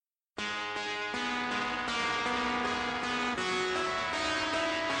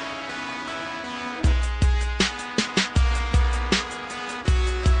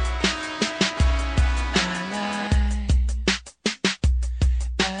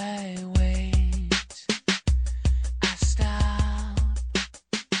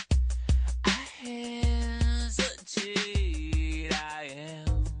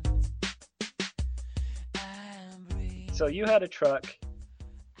So you had a truck.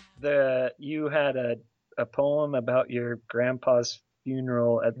 You had a poem about your grandpa's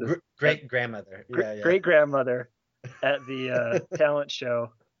funeral at the Great grandmother. Yeah, yeah. great grandmother at the talent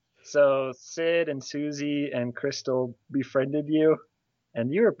show. So Sid and Susie and Crystal befriended you,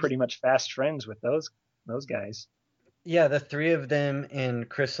 and you were pretty much fast friends with those guys. Yeah, the three of them and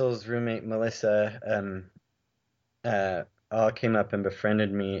Crystal's roommate Melissa all came up and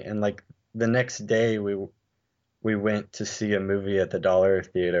befriended me, and like the next day we went to see a movie at the Dollar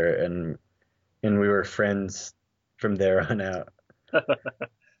Theater, and we were friends from there on out.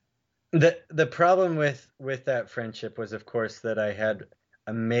 The problem with that friendship was, of course, that I had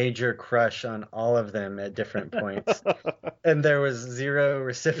a major crush on all of them at different points, and there was zero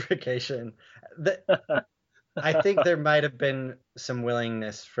reciprocation. The, I think there might have been some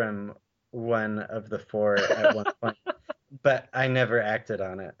willingness from one of the four at one point, but I never acted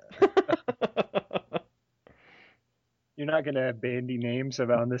on it. You're not gonna bandy names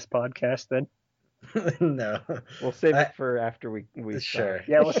on this podcast, then? No. We'll save I, it for after we stop. sure.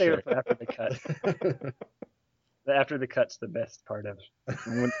 Yeah, we'll save Sure. it for after the cut. After the cut's the best part of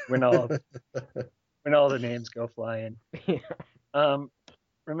when all the names go flying. Yeah.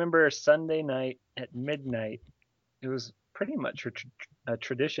 Remember Sunday night at midnight? It was pretty much a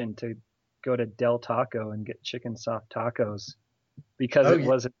tradition to go to Del Taco and get chicken soft tacos because Oh,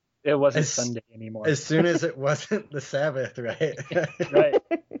 it wasn't as, Sunday anymore. as soon as it wasn't the Sabbath, right? Right.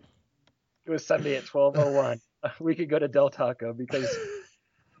 It was Sunday at 12:01. We could go to Del Taco because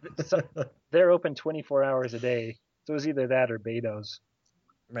they're open 24 hours a day. So it was either that or Beto's.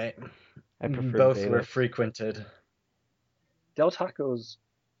 Right. I prefer Both were Beto's. frequented. Del Taco's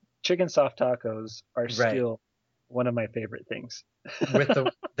chicken soft tacos are Right. still one of my favorite things. With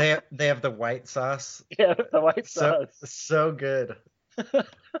they have the white sauce. Yeah, the white sauce. So good.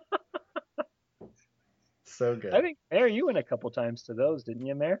 So good. I think, Mayor, you went a couple times to those, didn't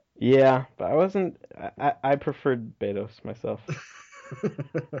you, Mayor? Yeah, but I wasn't. I preferred Betos myself.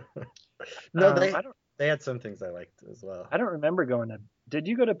 No, I don't. they had some things I liked as well. I don't remember going to. Did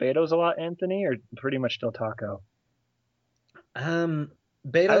you go to Beto's a lot, Anthony, or pretty much Del Taco? I remember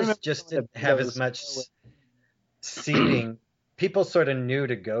Beto's just going to didn't have Beto's as much seating. People sort of knew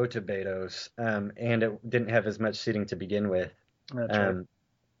to go to Beto's, and it didn't have as much seating to begin with. because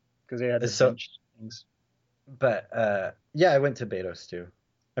they had the so- bench things. But yeah, I went to Beto's too.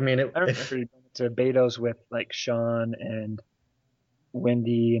 I mean, I remember going to Beto's with like Sean and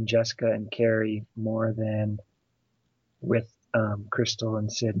Wendy and Jessica and Carrie more than with Crystal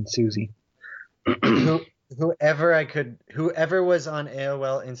and Sid and Susie. whoever was on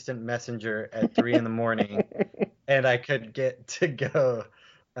AOL Instant Messenger at 3 a.m, and I could get to go,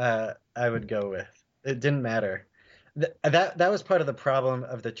 I would go with. It didn't matter. That was part of the problem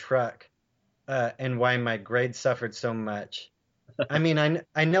of the truck, and why my grades suffered so much. I mean,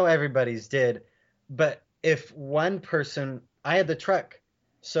 I know everybody's did, but if one person, I had the truck,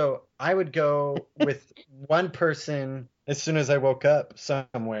 so I would go with one person as soon as I woke up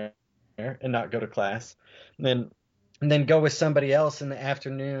somewhere and not go to class, and then go with somebody else in the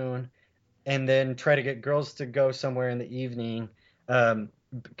afternoon, and then try to get girls to go somewhere in the evening,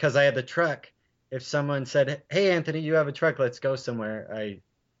 because I had the truck. If someone said, "Hey, Anthony, you have a truck, let's go somewhere,"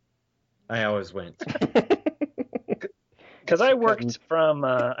 I always went. Because I worked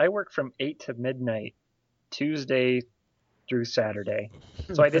from 8 to midnight Tuesday through Saturday,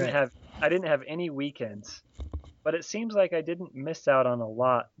 so I didn't have any weekends. But it seems like I didn't miss out on a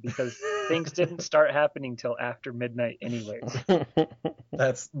lot because things didn't start happening till after midnight anyways.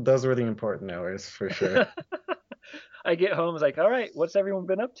 Those were the important hours for sure. I get home, it's like, all right, what's everyone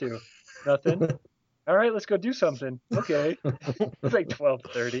been up to? Nothing. All right, let's go do something. Okay. It's like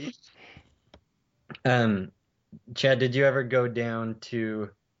 12:30. Chad, did you ever go down to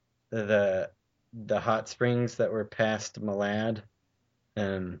the hot springs that were past Malad?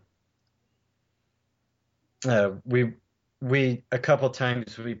 We a couple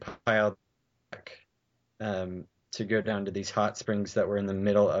times we piled back, to go down to these hot springs that were in the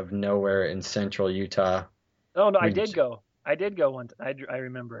middle of nowhere in central Utah. Oh no, I did go one. I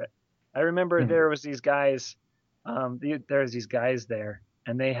remember it. I remember there was these guys. There was these guys there,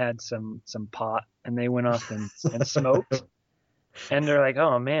 and they had some pot, and they went off and smoked. And they're like,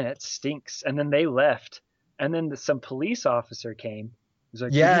 "Oh man, it stinks." And then they left, and then some police officer came. He's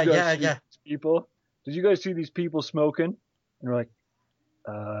like, Yeah, "Did you guys yeah, see yeah. these people? Did you guys see these people smoking?" And we're like,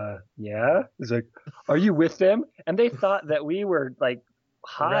 yeah." He's like, "Are you with them?" And they thought that we were like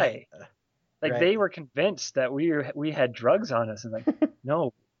high. Right. Like Right. they were convinced that we had drugs on us, and like,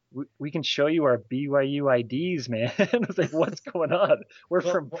 no, we can show you our BYU IDs, man. I was like, what's going on? We're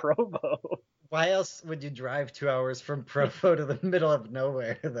Well, from Provo. why else would you drive 2 hours from Provo to the middle of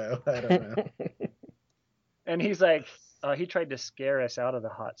nowhere, though? I don't know. And he's like, he tried to scare us out of the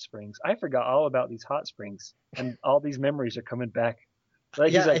hot springs. I forgot all about these hot springs, and all these memories are coming back.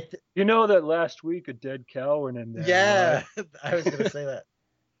 Like Yeah, he's like, you know that last week a dead cow went in there. yeah, Right? I was gonna say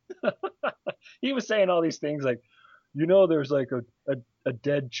that. He was saying all these things like, you know, there's like a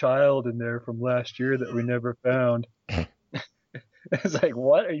dead child in there from last year that we never found. It's like,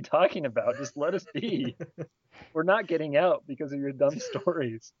 what are you talking about? Just let us be. We're not getting out because of your dumb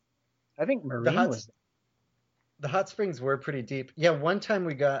stories. I think The Marine hot was the hot springs were pretty deep. Yeah, one time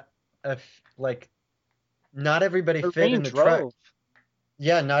we got like not everybody fit Marine in the truck. drove.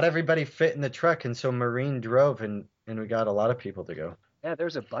 Yeah, not everybody fit in the truck, and so Marine drove, and we got a lot of people to go. Yeah,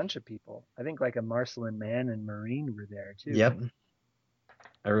 there's a bunch of people. I think like a Marcelin Man and Marine were there too. Yep,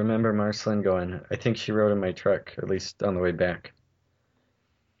 I remember Marceline going. I think she rode in my truck, at least on the way back.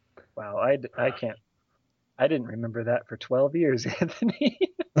 Wow, I can't. I didn't remember that for 12 years, Anthony.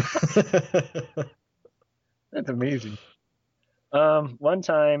 That's amazing. One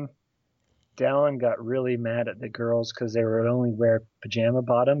time, Dallin got really mad at the girls because they would only wear pajama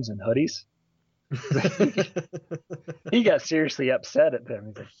bottoms and hoodies. He got seriously upset at them.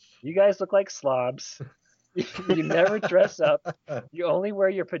 He's like, "You guys look like slobs. You never dress up. You only wear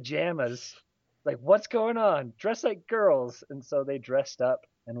your pajamas. Like, what's going on? Dress like girls." And so they dressed up,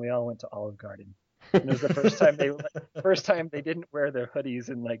 and we all went to Olive Garden. And it was the first time they didn't wear their hoodies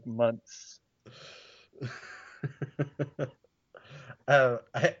in like months. I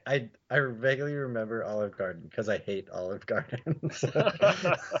vaguely remember Olive Garden because I hate Olive Garden.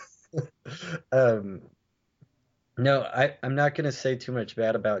 um, no, I'm not gonna say too much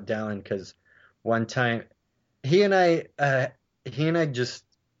bad about Dallin because one time he and I he and I just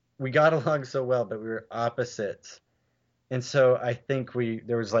we got along so well, but we were opposites. And so I think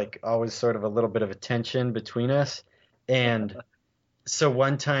there was like always sort of a little bit of a tension between us. And so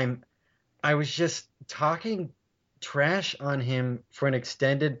one time I was just talking trash on him for an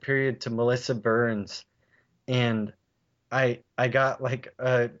extended period to Melissa Burns, and I got like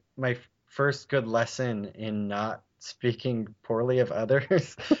my first good lesson in not speaking poorly of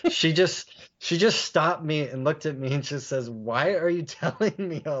others. She just stopped me and looked at me and just says, "Why are you telling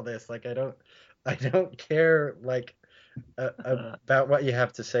me all this? Like I don't care like about what you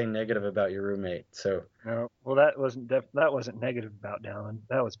have to say negative about your roommate." So No, well, that wasn't negative about Dallin.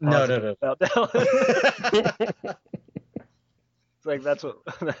 That was no, positive no, about Dallin. no. It's like that's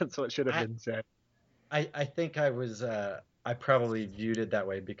what should have I been said. I think I probably viewed it that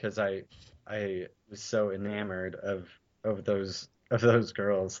way because I was so enamored of those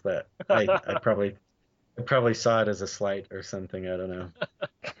girls that I probably saw it as a slight or something. I don't know.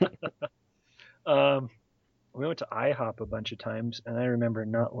 Um, we went to IHOP a bunch of times, and I remember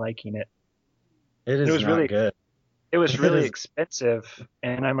not liking it. It It is was not really good. it was It really is. expensive,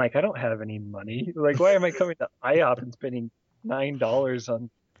 and I'm like, I don't have any money. Like, why am I coming to IHOP and spending $9 on?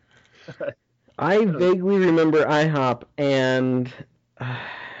 I I don't vaguely remember IHOP and uh,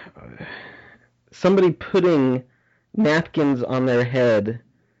 somebody putting napkins on their head.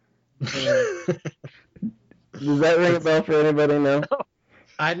 know. Does that ring a It's, bell for anybody? No.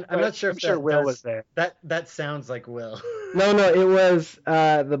 I'm But not sure I'm if sure that Will was does. there. That sounds like Will. No, no, it was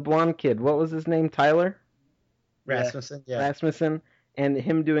the blonde kid. What was his name? Tyler Yeah, Rasmussen, yeah. Rasmussen, and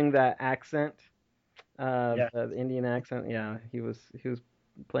him doing that accent, yeah. the Indian accent. Yeah, he was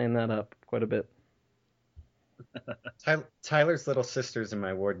playing that up quite a bit. Tyler's little sister's in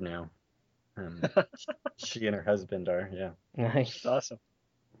my ward now. Um, she and her husband are, yeah. That's Nice. awesome.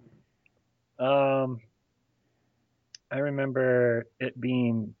 Um, I remember it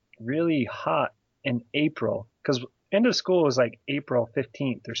being really hot in April because end of school was like April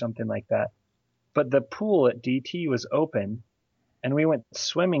 15th or something like that. But the pool at DT was open, and we went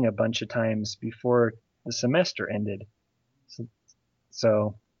swimming a bunch of times before the semester ended. So,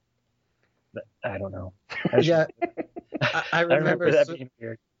 so I don't know. I should. Yeah, I I remember remember that being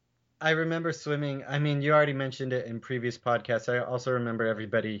weird. I remember swimming. I mean, you already mentioned it in previous podcasts. I also remember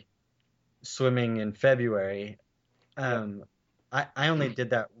everybody swimming in February. Yep. Um, I only did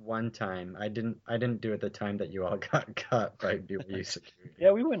that one time. I didn't do it the time that you all got caught by BYU security.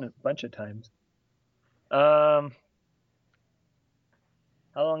 Yeah, we went a bunch of times. Um,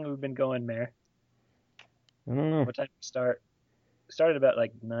 how long have we been going, Mayor? I don't know. What time did we start? We started about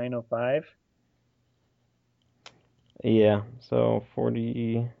like 9:05. Yeah, so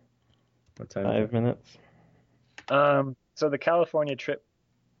 45 What time is it? minutes. So the California trip,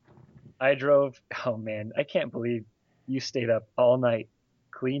 I drove. Oh man, I can't believe you stayed up all night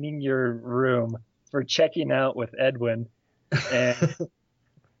cleaning your room for checking out with Edwin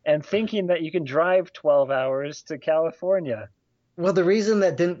and thinking that you can drive 12 hours to California. Well, the reason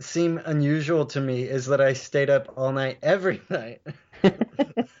that didn't seem unusual to me is that I stayed up all night every night.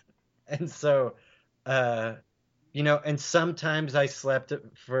 And so, and sometimes I slept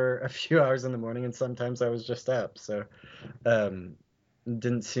for a few hours in the morning and sometimes I was just up. So, it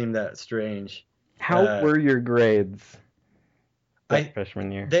didn't seem that strange. How were your grades that I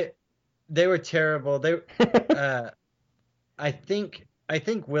freshman year? They were terrible. I think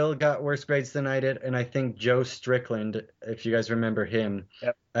Will got worse grades than I did, and I think Joe Strickland, if you guys remember him.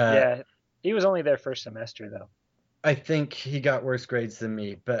 Yep. Yeah, he was only there first semester though. I think he got worse grades than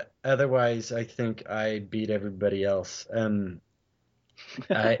me, but otherwise, I think I beat everybody else. So,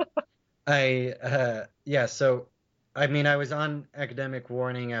 I mean, I was on academic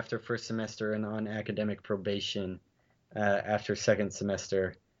warning after first semester and on academic probation after second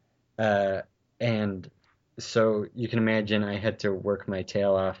semester. And so you can imagine I had to work my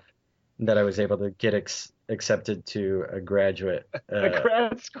tail off that I was able to get accepted to a graduate a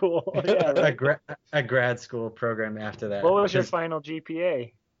grad school. Yeah, right. a grad school program after that. What was your final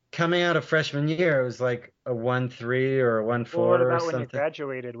GPA? Coming out of freshman year, it was like a 1.3 or a 1.4 Well, what or about something. when you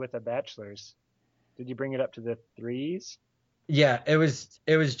graduated with a bachelor's? Did you bring it up to the 3s? Yeah, it was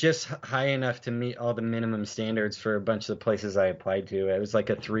just high enough to meet all the minimum standards for a bunch of the places I applied to. It was like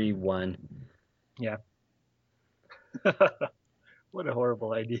a 3.1. Yeah. What a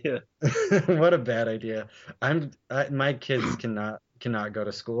horrible idea. What a bad idea. My kids cannot go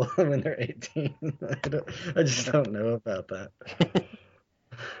to school when they're 18. I just don't know about that.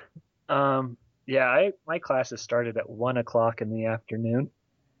 My classes started at 1 o'clock in the afternoon,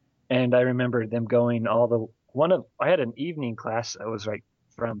 and I remember them going I had an evening class that was like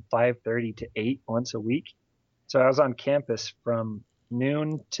from 5:30 to 8 once a week. So I was on campus from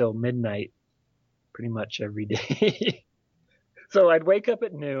noon till midnight pretty much every day. So I'd wake up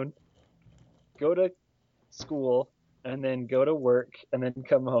at noon, go to school, and then go to work, and then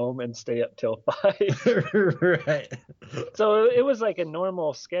come home and stay up till 5. Right. So it was like a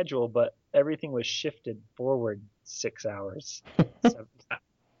normal schedule, but everything was shifted forward 6 hours. So,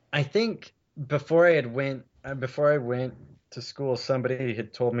 I think before I went to school, somebody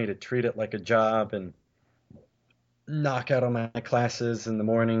had told me to treat it like a job and knock out all my classes in the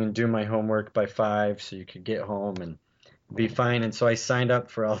morning and do my homework by 5 so you could get home and be fine. And so I signed up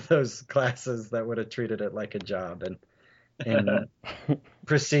for all those classes that would have treated it like a job and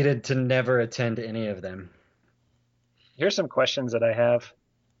proceeded to never attend any of them. Here's some questions that I have.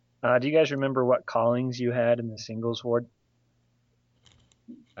 Do you guys remember what callings you had in the singles ward?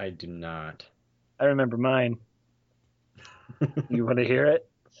 I do not. I remember mine. You want to hear it?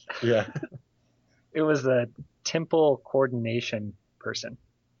 Yeah. It was a temple coordination person.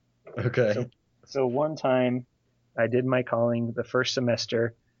 Okay. So one time I did my calling the first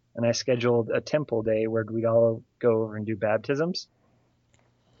semester, and I scheduled a temple day where we'd all go over and do baptisms.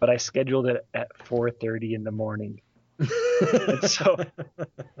 But I scheduled it at 4:30 in the morning. And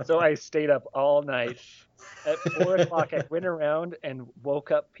so I stayed up all night. At 4 o'clock, I went around and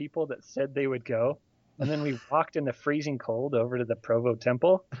woke up people that said they would go. And then we walked in the freezing cold over to the Provo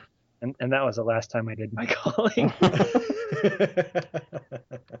Temple. And that was the last time I did my calling.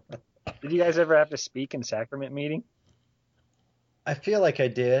 Did you guys ever have to speak in sacrament meeting? I feel like I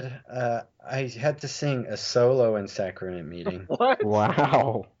did. I had to sing a solo in sacrament meeting. What?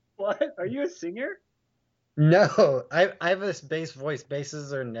 Wow. What? Are you a singer? No, I have a bass voice.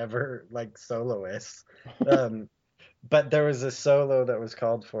 Basses are never like soloists. But there was a solo that was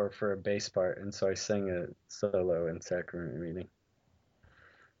called for a bass part, and so I sang a solo in sacrament meeting.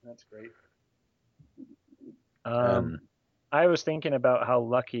 That's great. I was thinking about how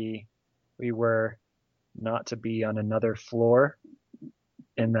lucky we were not to be on another floor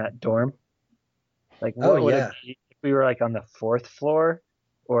in that dorm. Like, what would it be if we were like on the 4th floor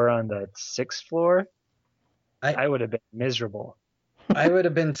or on the 6th floor? I would have been miserable. I would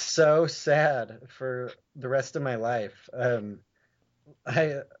have been so sad for the rest of my life.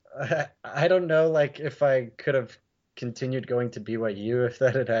 I don't know, like, if I could have continued going to BYU if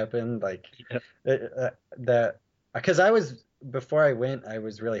that had happened. Like, because before I went, I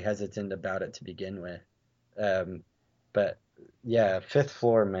was really hesitant about it to begin with. But yeah, 5th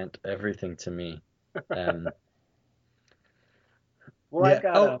floor meant everything to me. Well, yeah. I've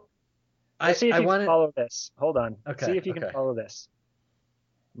got let's see if you can follow this. Hold on. Okay. See if you can follow this.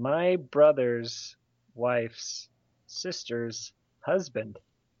 My brother's wife's sister's husband.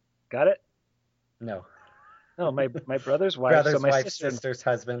 Got it? No. No, my brother's wife. Brother's so my wife's sister's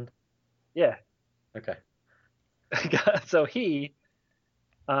husband. Yeah. Okay. So he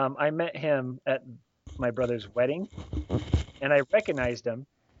I met him at my brother's wedding, and I recognized him,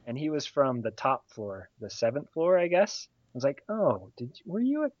 and he was from the top floor, the seventh floor, I guess. I was like, "Oh, were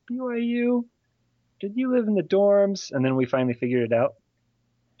you at BYU? Did you live in the dorms?" And then we finally figured it out.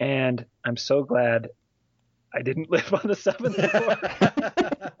 And I'm so glad I didn't live on the seventh floor.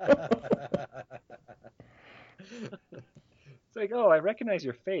 It's like, oh, I recognize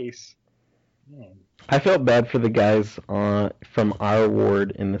your face. Man. I felt bad for the guys from our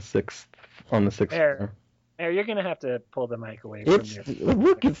ward in the sixth floor. Mayor, you're gonna have to pull the mic away from It's you.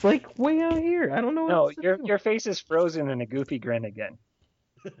 look, it's like way out here. I don't know. No, your face is frozen in a goofy grin again.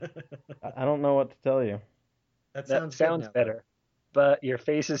 I don't know what to tell you. That sounds better. But your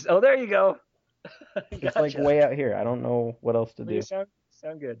face is. Oh, there you go. It's like way out here. I don't know what else to do. You sound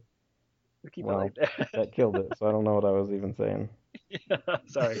good. We'll keep it like that. That killed it. So I don't know what I was even saying. Yeah,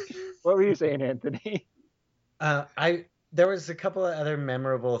 sorry. What were you saying, Anthony? There was a couple of other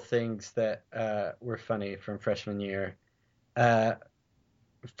memorable things that were funny from freshman year.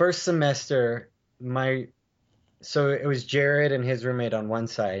 First semester, so it was Jared and his roommate on one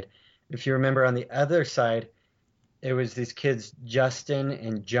side. If you remember, on the other side, it was these kids, Justin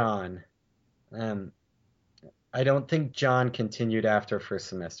and John. I don't think John continued after first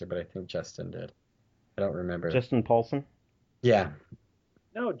semester, but I think Justin did. I don't remember. Justin Paulson? Yeah.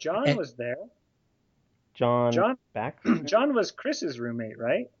 No, John was there. John back? John was Chris's roommate,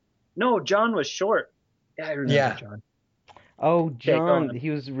 right? No, John was short. Yeah, I remember John. Oh, John. He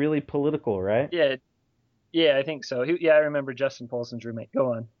was really political, right? Yeah, I think so. I remember Justin Paulson's roommate.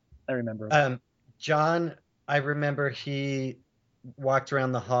 Go on. I remember him. John, I remember he walked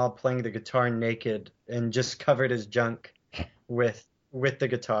around the hall playing the guitar naked and just covered his junk with the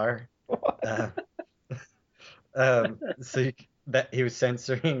guitar. So that he was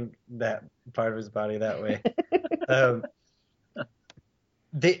censoring that part of his body that way.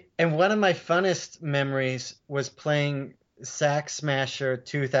 And one of my funnest memories was playing Sack Smasher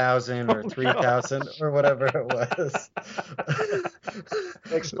 2000 or 3000 or whatever it was.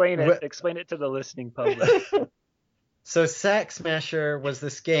 Explain it to the listening public. So Sack Smasher was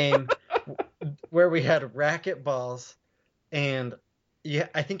this game where we had racket balls, and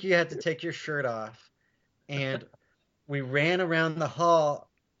I think you had to take your shirt off, and we ran around the hall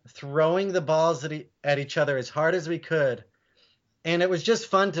throwing the balls at each other as hard as we could. And it was just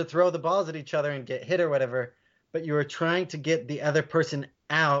fun to throw the balls at each other and get hit or whatever, but you were trying to get the other person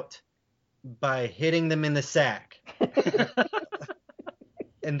out by hitting them in the sack.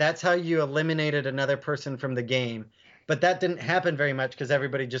 And that's how you eliminated another person from the game. But that didn't happen very much because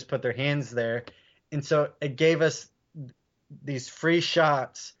everybody just put their hands there. And so it gave us these free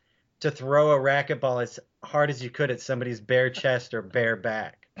shots to throw a racquetball as hard as you could at somebody's bare chest or bare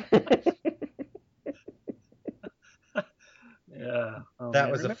back. Yeah.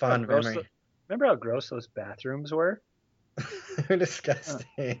 That was a fun memory. Remember how gross those bathrooms were? They're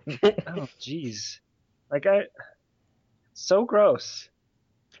disgusting. Oh, jeez. So gross.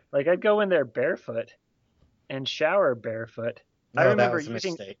 Like, I'd go in there barefoot and shower barefoot. I remember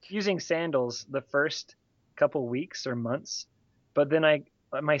using sandals the first couple weeks or months, but then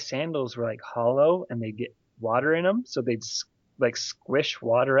my sandals were like hollow and they'd get water in them, so they'd like squish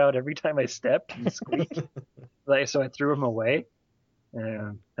water out every time I stepped and squeak. So I threw them away,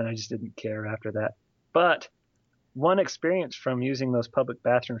 and I just didn't care after that. But one experience from using those public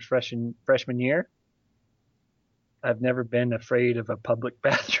bathrooms freshman year, I've never been afraid of a public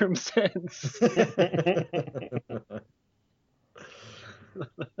bathroom since.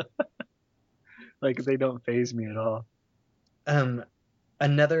 Like, they don't faze me at all.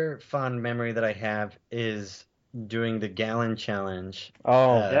 Another fond memory that I have is doing the gallon challenge.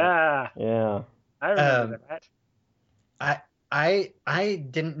 Oh, yeah. I remember that. I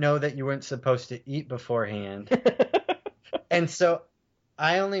didn't know that you weren't supposed to eat beforehand. And so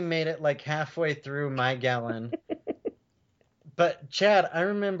I only made it like halfway through my gallon. But Chad, I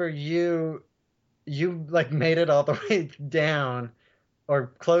remember you like made it all the way down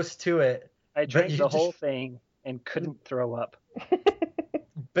or close to it. I drank the whole thing and couldn't throw up.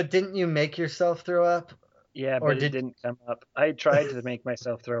 But didn't you make yourself throw up? Yeah, but it didn't come up. I tried to make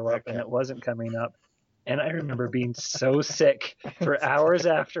myself throw up, and it wasn't coming up. And I remember being so sick for hours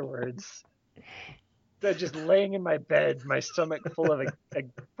afterwards. Just laying in my bed, my stomach full of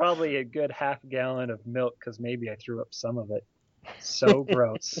probably a good half gallon of milk, because maybe I threw up some of it. So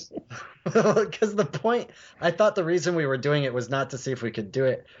gross. Because I thought the reason we were doing it was not to see if we could do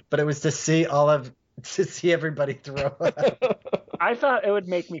it, but it was to see everybody throw up. I thought it would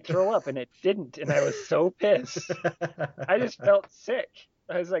make me throw up, and it didn't, and I was so pissed. I just felt sick.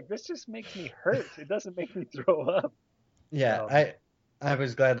 I was like, this just makes me hurt. It doesn't make me throw up. Yeah, I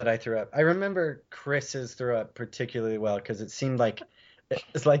was glad that I threw up. I remember Chris's throw up particularly well because it seemed like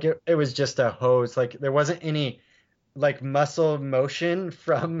it was just a hose. Like there wasn't any like muscle motion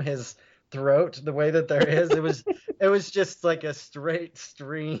from his throat the way that there is. It was just like a straight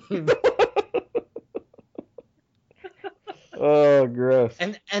stream. Oh, gross.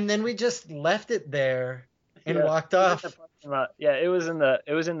 And then we just left it there and Yeah, walked it was in off. the parking lot. Yeah, it was in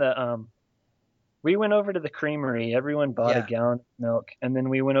the we went over to the creamery. Everyone bought a Yeah. gallon of milk, and then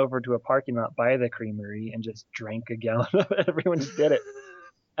we went over to a parking lot by the creamery and just drank a gallon of it. Everyone just did it.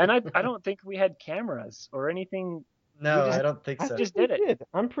 And I don't think we had cameras or anything. No, just- I don't think I so. just think did we it. did.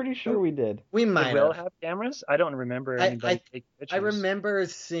 I'm pretty sure we did. We Did might Will have. have cameras? I don't remember I- anybody taking pictures. I remember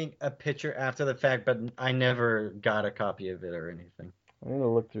seeing a picture after the fact, but I never got a copy of it or anything. I'm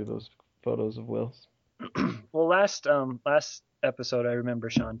gonna look through those photos of Will's. Well, last episode, I remember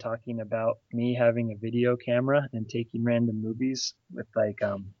Sean talking about me having a video camera and taking random movies with like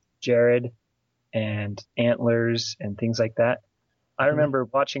Jared and Antlers and things like that. I remember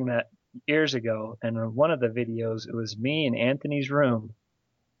watching that years ago, and in one of the videos, it was me in Anthony's room,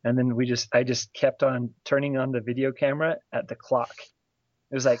 and then I just kept on turning on the video camera at the clock.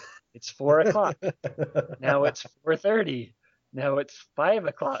 It was like, it's 4 o'clock. Now it's 4:30. Now it's 5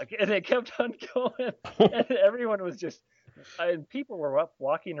 o'clock. And it kept on going. And everyone was just, and people were up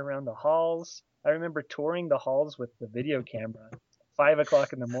walking around the halls. I remember touring the halls with the video camera, 5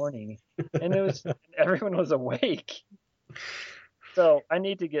 o'clock in the morning. And everyone was awake. So I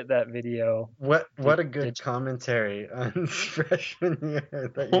need to get that video. What a good commentary on freshman year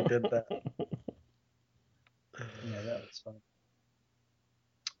that you did that. Yeah, that was fun.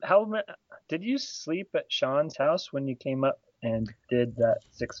 Did you sleep at Sean's house when you came up and did that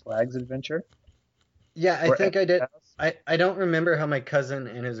Six Flags adventure? Yeah, I Or think at I did. his house? I don't remember how my cousin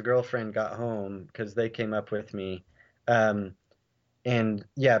and his girlfriend got home because they came up with me. And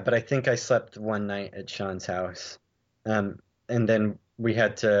yeah, but I think I slept one night at Sean's house. And then we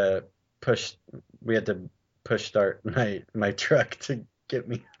had to push start my truck to get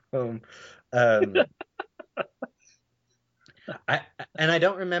me home. I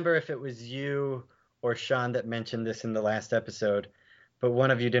don't remember if it was you or Sean that mentioned this in the last episode, but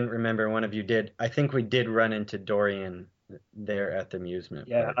one of you didn't remember, one of you did. I think we did run into Dorian there at the amusement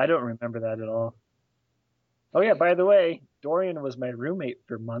Yeah, park. I don't remember that at all. Oh yeah, by the way, Dorian was my roommate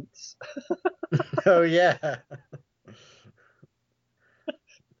for months. Oh yeah.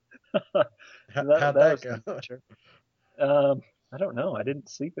 How'd that was go? an adventure. I don't know. I didn't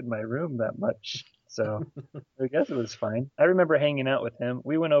sleep in my room that much, so I guess it was fine. I remember hanging out with him.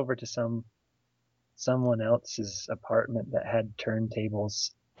 We went over to someone else's apartment that had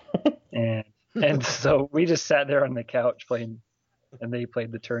turntables, and so we just sat there on the couch playing, and they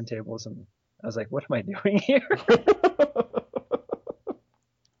played the turntables, and I was like, "What am I doing here?"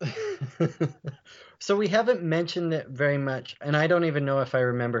 So we haven't mentioned it very much, and I don't even know if I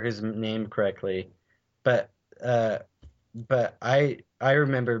remember his name correctly, but I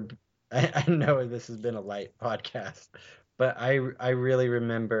remember. I know this has been a light podcast, but I really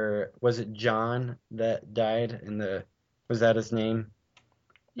remember. Was it John that died in the? Was that his name?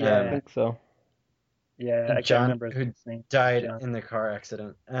 I Yeah, think so. yeah, I can't John, remember who his name. died John. in the car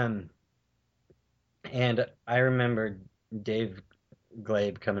accident. And I remember Dave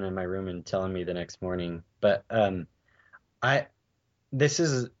Glabe coming in my room and telling me the next morning. But this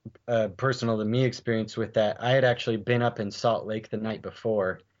is a personal to me experience with that. I had actually been up in Salt Lake the night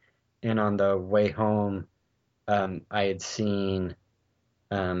before, and on the way home, I had seen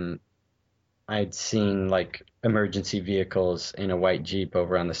like emergency vehicles in a white Jeep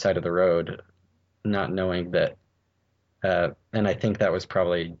over on the side of the road, not knowing that. And I think that was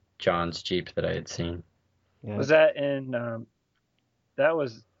probably John's Jeep that I had seen. Yeah. Was that in? That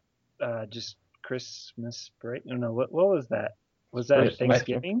was just Christmas break. No, what was that? Was that First semester.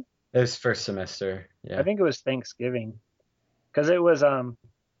 Thanksgiving? It was first semester. Yeah. I think it was Thanksgiving, because it was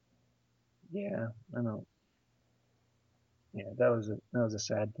yeah, I know. Yeah, that was a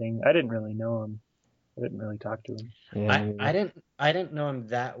sad thing. I didn't really know him. I didn't really talk to him. Yeah, I didn't know him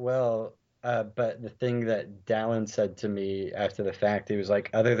that well, but the thing that Dallin said to me after the fact, he was like,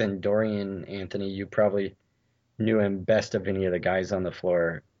 other than Dorian Anthony, you probably knew him best of any of the guys on the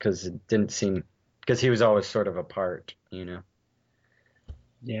floor because it didn't seem because he was always sort of apart, you know.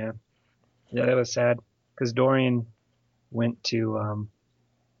 Yeah, that was sad because Dorian went to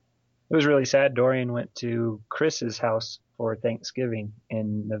it was really sad. Dorian went to Chris's house for Thanksgiving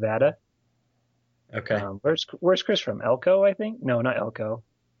in Nevada. Okay. Where's Chris from? Elko, I think. No, not Elko.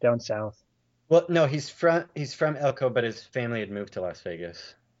 Down south. Well, no, he's from Elko, but his family had moved to Las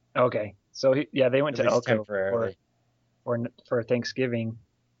Vegas. Okay, so they went At to least Elko temporarily. for Thanksgiving,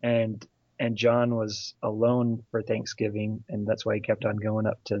 and John was alone for Thanksgiving, and that's why he kept on going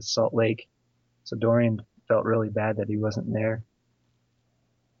up to Salt Lake. So Dorian felt really bad that he wasn't there.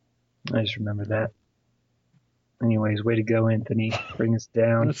 I just remember that. Anyways, way to go, Anthony. Bring us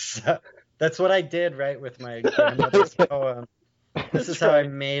down. That's what I did, right, with my grandmother's poem. This is how I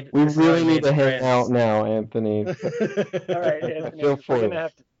made. We really need to hang out now, Anthony. All right, Anthony.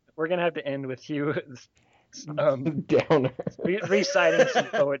 We're gonna have to end with you Downer. reciting some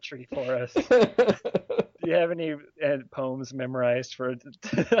poetry for us. Do you have any poems memorized for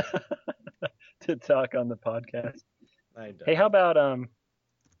to talk on the podcast? I don't. Hey, how about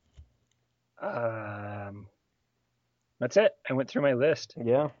that's it. I went through my list.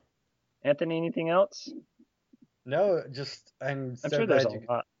 Yeah. Anthony, anything else? No, just I'm so sure there's glad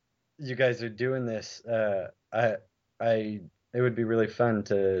a lot. you guys are doing this. It would be really fun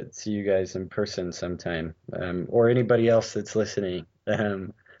to see you guys in person sometime, or anybody else that's listening. Yeah,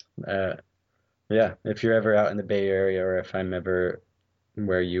 if you're ever out in the Bay Area, or if I'm ever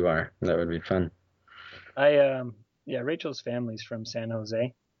where you are, that would be fun. Yeah, Rachel's family's from San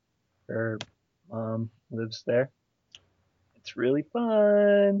Jose. Her mom lives there. It's really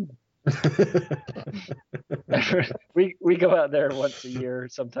fun. we go out there once a year,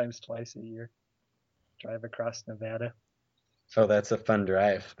 sometimes twice a year. Drive across Nevada. Oh, that's a fun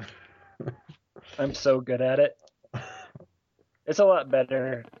drive. I'm so good at it. It's a lot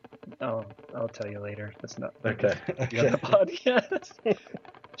better. Oh, I'll tell you later. That's not Okay. on the podcast.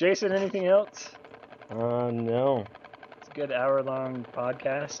 Jason, anything else? No. It's a good hour-long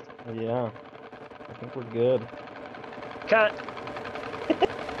podcast. Yeah. I think we're good. Cut.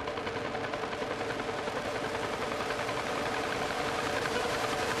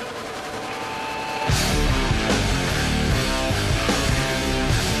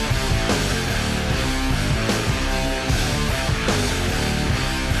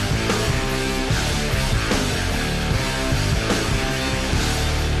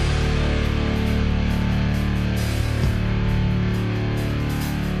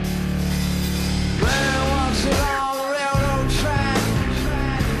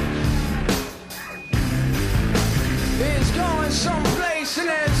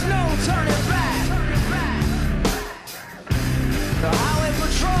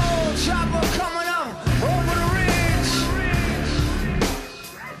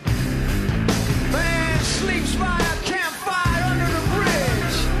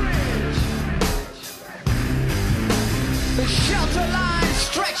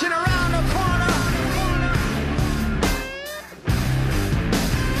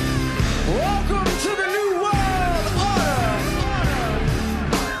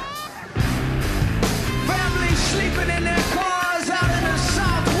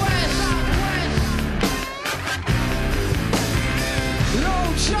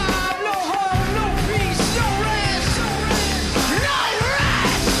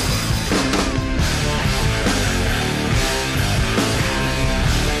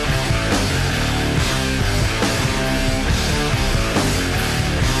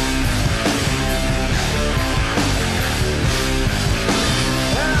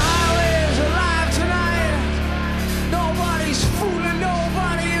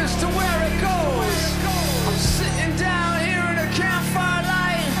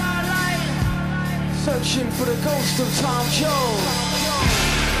 For the ghost of Tom Jones.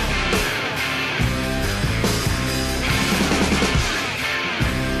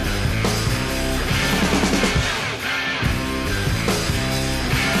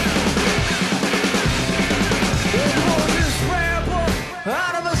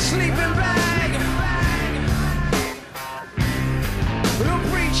 Out of a sleeping bag, the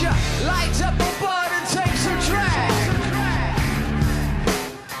preacher lights up a bud and takes a drag.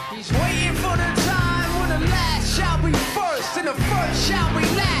 He's waiting for the time when the last shall be first and the first shall be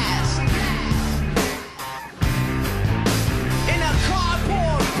last. In a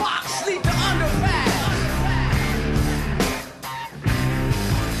cardboard box neath the underpass,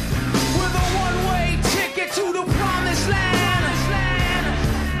 with a one-way ticket to the promised land.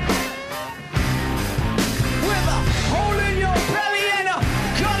 With a hole in your belly and a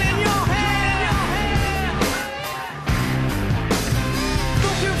gun in your hand.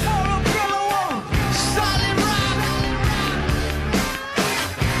 Looking for a pillow of solid rock.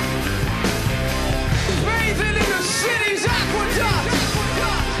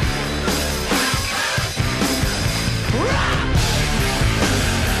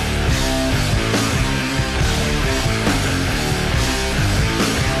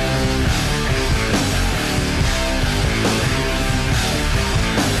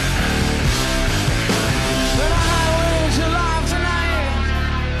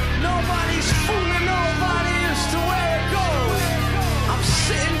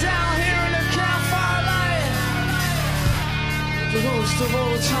 of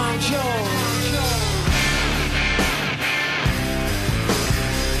old Tom Jones.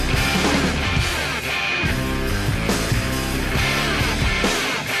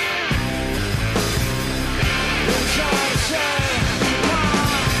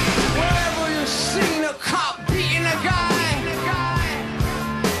 Wherever you've seen a cop beating a guy,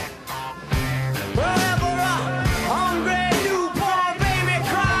 wherever a hungry newborn baby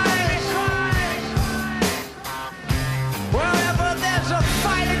cries, wherever there's a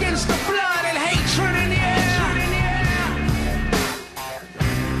fight against the blood and hatred in the air,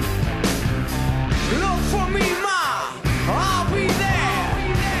 look for me, Ma, I'll be there.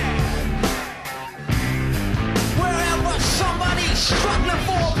 Wherever somebody's struggling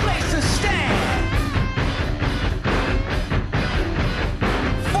for a place to stand,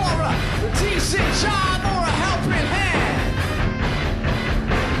 for a decent job or a helping hand,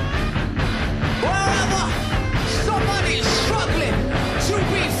 wherever somebody's struggling to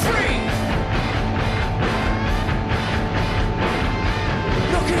be free,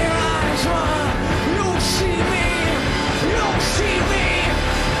 look in your eyes, man. You'll see me, you'll see me,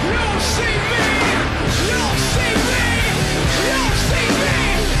 you'll see me, you'll see me, you'll see me,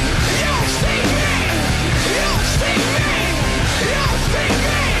 you'll see me, you'll see me, you'll see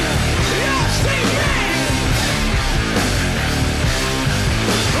me, you'll see me.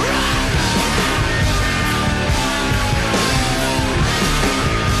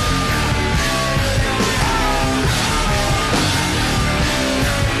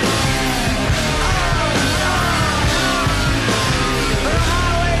 The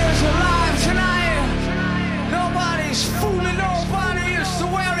highway is alive tonight. Nobody's fooling nobody as to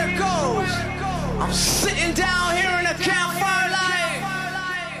where it goes. I'm sitting down here in a campfire light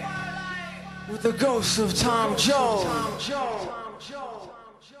with the ghost of Tom Jones.